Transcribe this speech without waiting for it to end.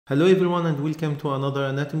Hello everyone and welcome to another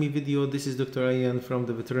anatomy video. This is Dr. Aiyan from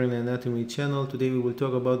the Veterinary Anatomy channel. Today we will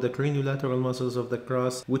talk about the craniolateral muscles of the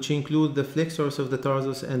crus, which include the flexors of the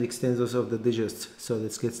tarsus and extensors of the digits. So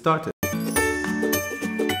let's get started.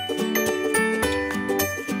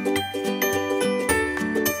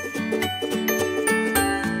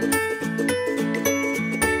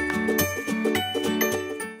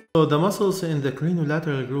 So the muscles in the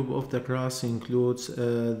craniolateral group of the crus includes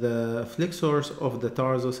the flexors of the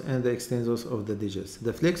tarsus and the extensors of the digits.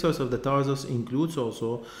 The flexors of the tarsus includes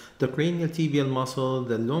also the cranial tibial muscle,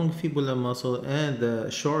 the long fibular muscle, and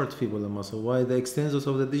the short fibular muscle, while the extensors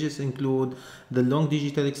of the digits include the long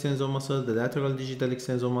digital extensor muscle, the lateral digital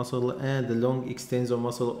extensor muscle, and the long extensor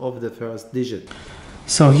muscle of the first digit.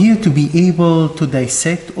 So here, to be able to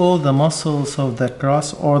dissect all the muscles of the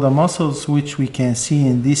crus, or the muscles which we can see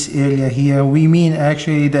in this area here, we mean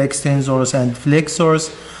actually the extensors and flexors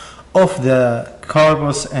of the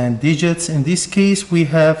corpus and digits. In this case, we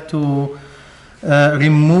have to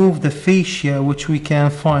remove the fascia which we can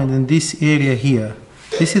find in this area here.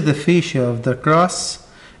 This is the fascia of the crus.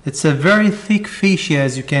 It's a very thick fascia,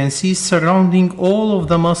 as you can see, surrounding all of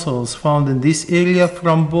the muscles found in this area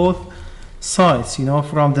from both sides,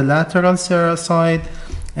 from the lateral side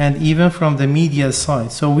and even from the medial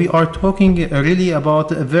side. So we are talking really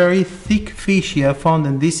about a very thick fascia found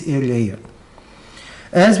in this area here.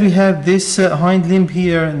 As we have this hind limb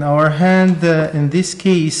here in our hand, in this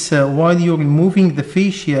case, while you're removing the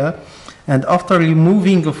fascia, and after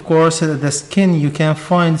removing, of course, the skin, you can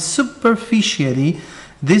find superficially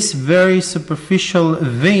this very superficial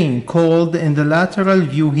vein called, in the lateral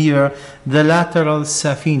view here, the lateral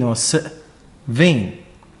saphenous vein.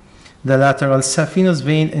 The lateral saphenous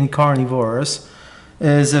vein in carnivores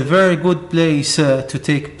is a very good place to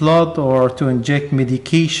take blood or to inject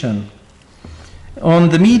medication. On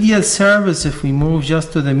the medial surface, if we move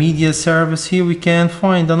just to the medial surface here, we can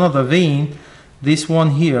find another vein, this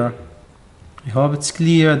one here. I hope it's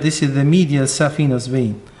clear. This is the medial saphenous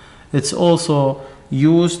vein. It's also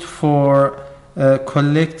used for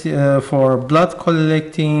for blood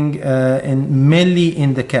collecting mainly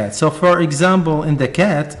in the cat. So for example, in the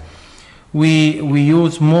cat, we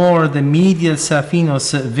use more the medial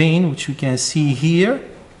saphenous vein, which we can see here,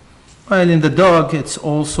 while in the dog it's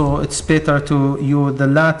better to use the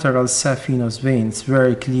lateral saphenous vein. It's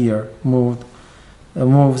very clear,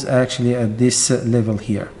 moves actually at this level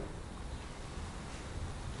here,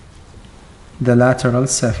 the lateral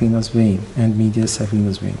saphenous vein and medial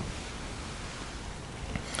saphenous vein.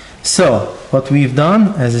 So what we've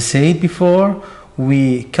done, as I said before,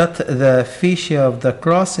 we cut the fascia of the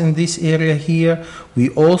crus in this area here. We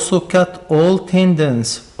also cut all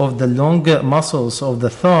tendons of the long muscles of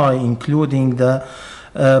the thigh, including the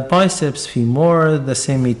biceps femoral, the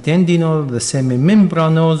semitendinal, the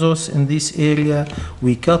semimembranosus in this area.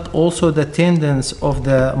 We cut also the tendons of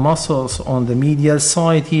the muscles on the medial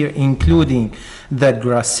side here, including the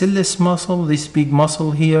gracilis muscle, this big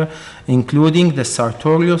muscle here, including the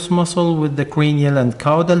sartorius muscle with the cranial and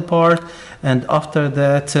caudal part. And after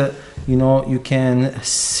that, you can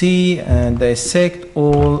see and dissect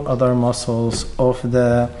all other muscles of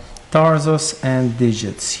the tarsus and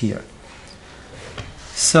digits here.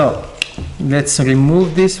 So let's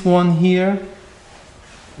remove this one here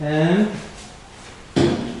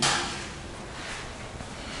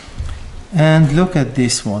and look at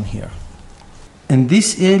this one here. In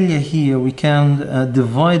this area here, we can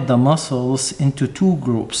divide the muscles into two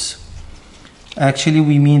groups. Actually,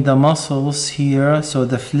 we mean the muscles here, so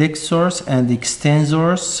the flexors and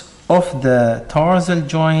extensors of the tarsal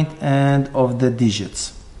joint and of the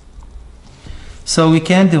digits. So we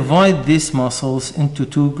can divide these muscles into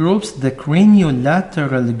two groups: the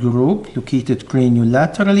craniolateral group, located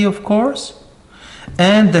craniolaterally, of course,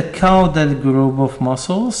 and the caudal group of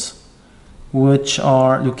muscles, which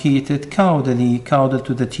are located caudally, caudal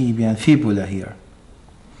to the tibia and fibula here.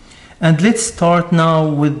 And let's start now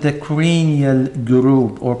with the cranial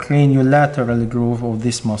group or craniolateral group of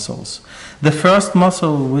these muscles. The first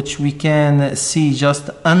muscle, which we can see just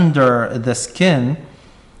under the skin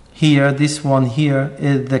here, this one here,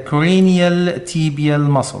 is the cranial tibial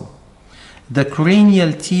muscle. The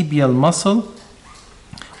cranial tibial muscle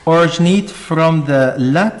originates from the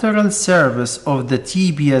lateral surface of the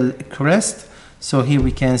tibial crest. So here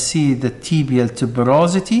we can see the tibial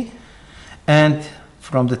tuberosity, and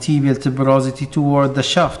from the tibial tuberosity toward the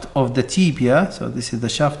shaft of the tibia, so this is the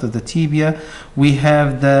shaft of the tibia, we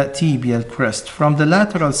have the tibial crest. From the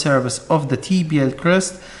lateral surface of the tibial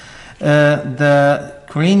crest, the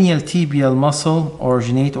cranial tibial muscle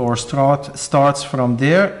originates or starts from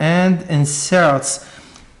there and inserts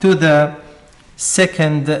to the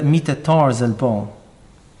second metatarsal bone.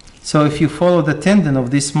 So if you follow the tendon of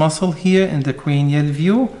this muscle here in the cranial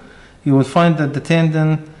view, you will find that the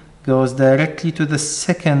tendon goes directly to the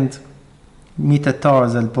second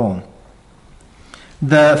metatarsal bone.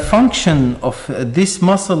 The function of this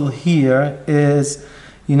muscle here is,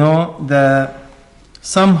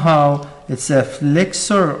 somehow it's a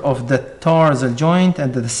flexor of the tarsal joint,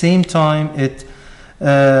 and at the same time it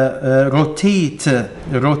rotate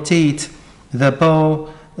the bow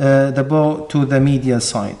to the medial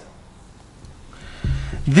side.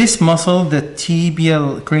 This muscle, the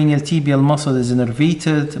cranial tibial muscle, is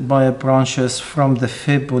innervated by branches from the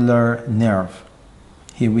fibular nerve.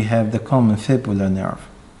 Here we have the common fibular nerve.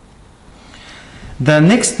 The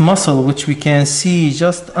next muscle, which we can see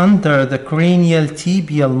just under the cranial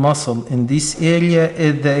tibial muscle in this area,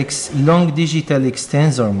 is the long digital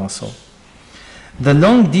extensor muscle. The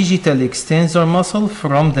long digital extensor muscle,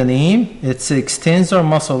 from the name, it's an extensor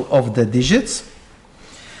muscle of the digits.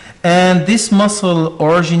 And this muscle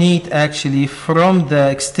originates actually from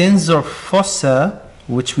the extensor fossa,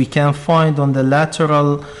 which we can find on the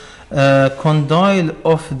lateral condyle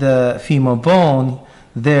of the femur bone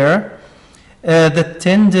there. The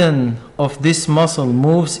tendon of this muscle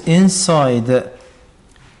moves inside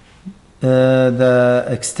the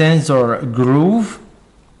extensor groove,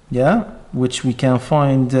 which we can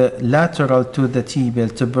find lateral to the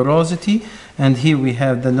tibial tuberosity. And here we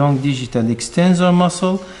have the long digital extensor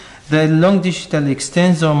muscle. The long digital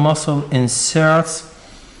extensor muscle inserts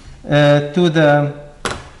to the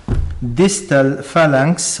distal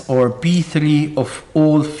phalanx or B3 of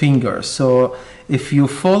all fingers. So if you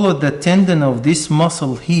follow the tendon of this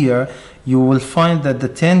muscle here, you will find that the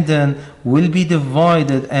tendon will be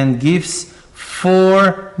divided and gives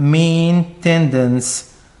 4 main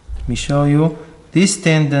tendons. Let me show you these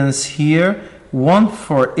tendons here, one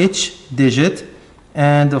for each digit,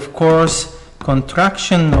 and of course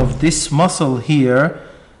contraction of this muscle here.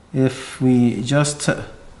 If we just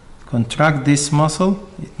contract this muscle,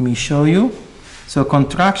 let me show you. So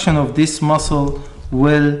contraction of this muscle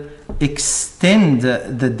will extend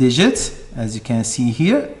the digits, as you can see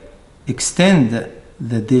here, extend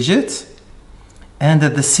the digits, and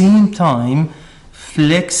at the same time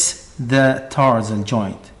flex the tarsal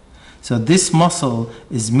joint. So this muscle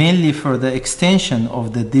is mainly for the extension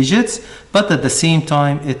of the digits, but at the same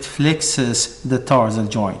time it flexes the tarsal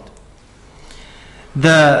joint.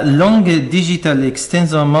 The long digital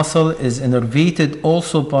extensor muscle is innervated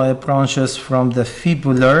also by branches from the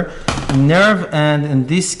fibular nerve, and in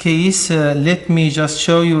this case let me just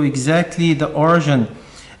show you exactly the origin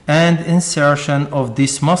and insertion of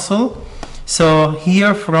this muscle. So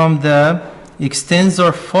here from the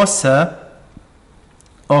extensor fossa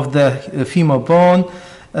of the femur bone,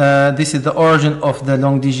 this is the origin of the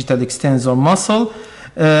long digital extensor muscle.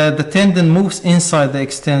 The tendon moves inside the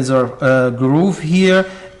extensor groove here,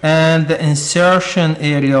 and the insertion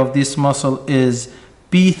area of this muscle is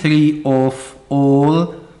B3 of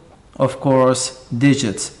all, of course,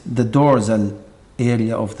 digits, the dorsal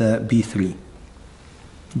area of the B3,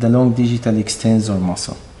 the long digital extensor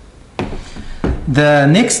muscle. The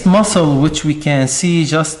next muscle, which we can see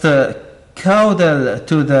just caudal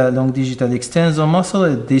to the long digital extensor muscle,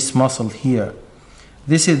 is this muscle here.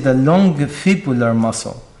 This is the long fibular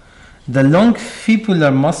muscle. The long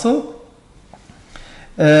fibular muscle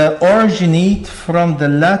originates from the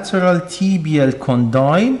lateral tibial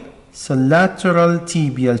condyle. So lateral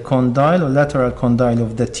tibial condyle or lateral condyle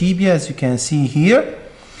of the tibia, as you can see here,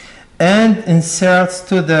 and inserts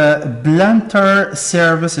to the plantar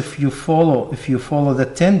cervix. If you follow the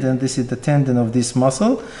tendon, this is the tendon of this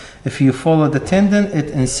muscle. If you follow the tendon, it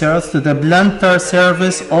inserts to the plantar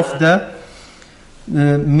cervix of the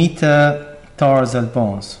metatarsal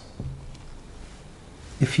bones.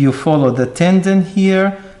 If you follow the tendon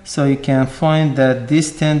here, so you can find that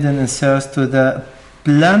this tendon inserts to the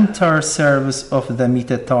plantar cervix of the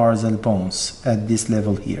metatarsal bones at this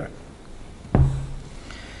level here.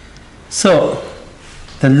 So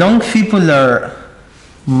the long fibular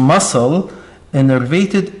muscle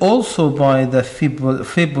innervated also by the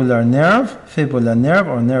fibular nerve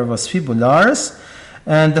or nervus fibularis,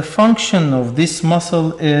 and the function of this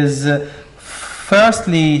muscle is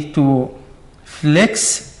firstly to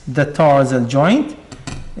flex the tarsal joint.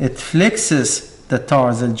 It flexes the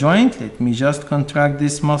tarsal joint. Let me just contract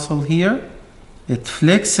this muscle here. It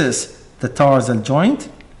flexes the tarsal joint.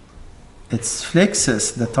 It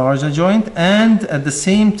flexes the tarsal joint, and at the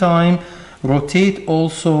same time rotate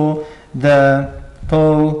also the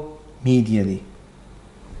bow medially.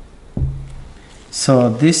 So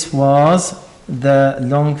this was the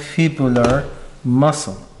long fibular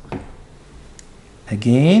muscle.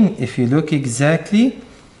 Again, if you look exactly,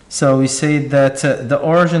 so we say that the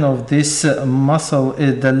origin of this muscle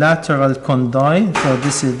is the lateral condyle. So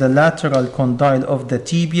this is the lateral condyle of the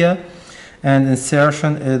tibia, and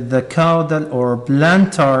insertion is the caudal or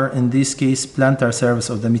plantar, in this case plantar surface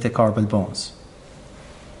of the metacarpal bones.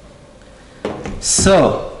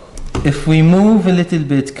 So if we move a little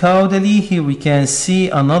bit caudally, here we can see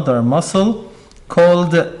another muscle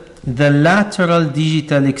called the lateral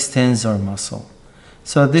digital extensor muscle.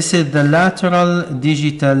 So this is the lateral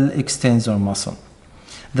digital extensor muscle.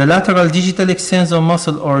 The lateral digital extensor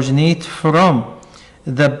muscle originates from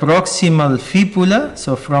the proximal fibula,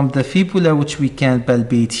 so from the fibula which we can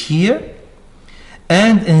palpate here,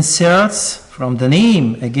 and inserts from the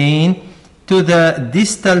name again to the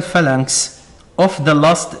distal phalanx of the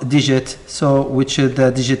last digit, so which is the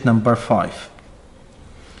digit number 5.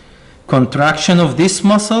 Contraction of this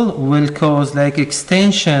muscle will cause like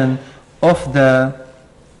extension of the,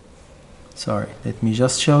 sorry, let me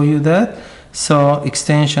just show you that. So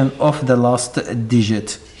extension of the last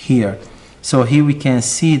digit here. So here we can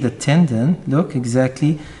see the tendon. Look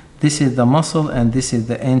exactly, this is the muscle and this is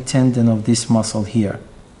the end tendon of this muscle here.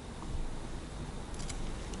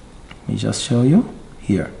 Let me just show you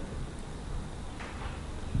here.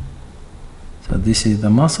 So this is the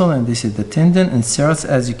muscle and this is the tendon, inserts,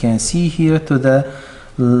 as you can see here, to the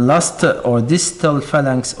last or distal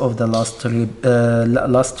phalanx of the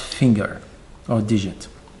last finger or digit.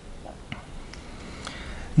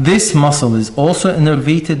 This muscle is also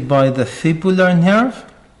innervated by the fibular nerve,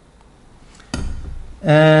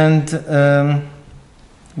 and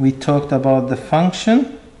we talked about the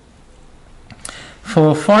function.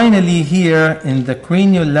 For finally here in the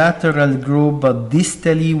craniolateral group, but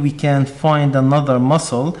distally we can find another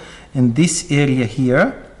muscle in this area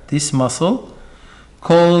here, this muscle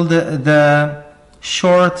called the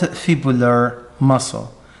short fibular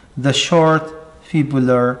muscle. The short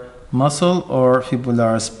fibular muscle or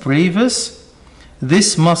fibularis brevis.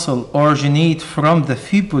 This muscle originates from the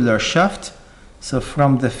fibular shaft, so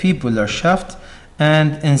from the fibular shaft,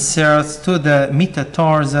 and inserts to the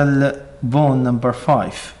metatarsal bone number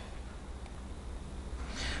 5.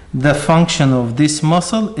 The function of this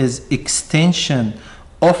muscle is extension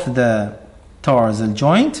of the tarsal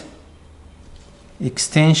joint,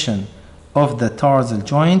 extension of the tarsal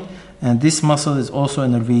joint, and this muscle is also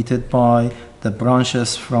innervated by the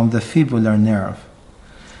branches from the fibular nerve.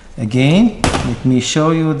 Again, let me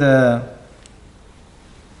show you the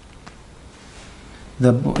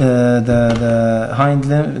hind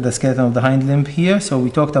limb, the skeleton of the hind limb here. So we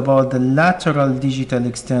talked about the lateral digital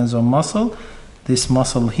extensor muscle, this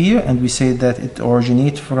muscle here, and we say that it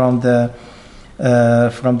originates from the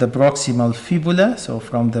proximal fibula, so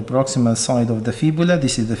from the proximal side of the fibula.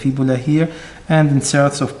 This is the fibula here, and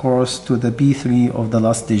inserts, of course, to the B3 of the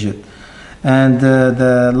last digit. And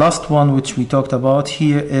the last one which we talked about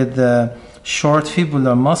here is the short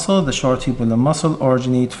fibular muscle. The short fibular muscle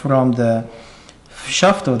originates from the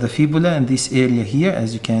shaft of the fibula in this area here,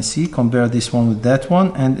 as you can see. Compare this one with that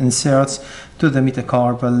one, and inserts to the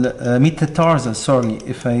metatarsal, sorry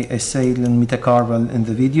if I say metacarpal in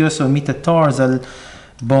the video, so metatarsal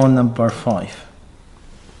bone number 5.